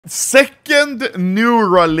Second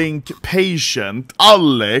Neuralink patient,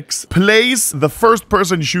 Alex, plays the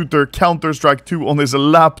first-person shooter Counter-Strike 2 on his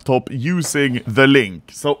laptop using the link.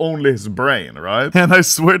 So only his brain, right? And I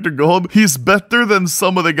swear to God, he's better than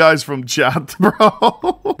some of the guys from chat,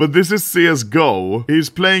 bro. But this is CSGO. He's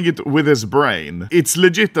playing it with his brain. It's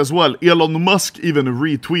legit as well. Elon Musk even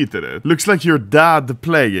retweeted it. Looks like your dad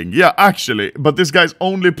playing. Yeah, actually. But this guy's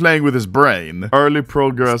only playing with his brain. Early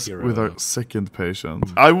progress with our second patient.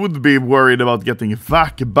 I would be worried about getting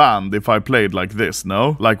VAC banned if I played like this,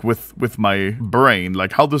 no? Like with my brain.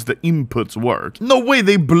 Like, how does the inputs work? No way,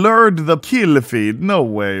 they blurred the kill feed. No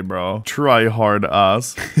way, bro. Try hard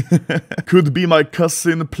ass. Could be my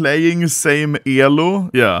cousin playing same elo.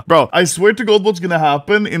 Yeah. Bro, I swear to God what's gonna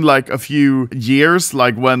happen in like a few years,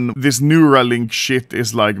 like when this Neuralink shit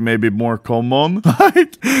is like maybe more common.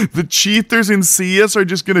 Like, the cheaters in CS are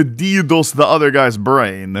just gonna DDoS the other guy's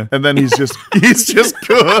brain. And then he's just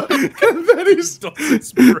cooked. And then he's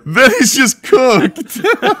just cooked.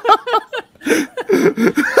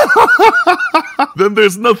 Then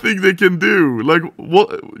there's nothing they can do. Like,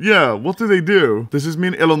 what? Yeah, what do they do? Does this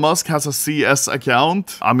mean Elon Musk has a CS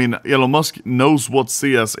account? I mean, Elon Musk knows what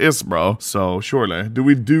CS is, bro. So, surely. Do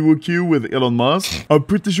we do a queue with Elon Musk? I'm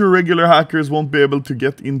pretty sure regular hackers won't be able to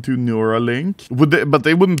get into Neuralink. But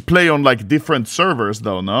they wouldn't play on, like, different servers,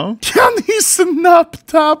 though, no? Can he snap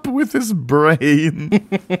tap with his brain?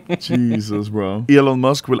 Jesus, bro. Elon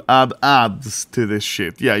Musk will add ads to this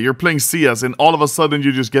shit. Yeah, you're playing CS and all of a sudden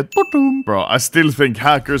you just get... Bro, I still think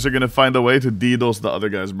hackers are gonna find a way to DDoS the other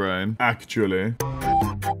guy's brain. Actually.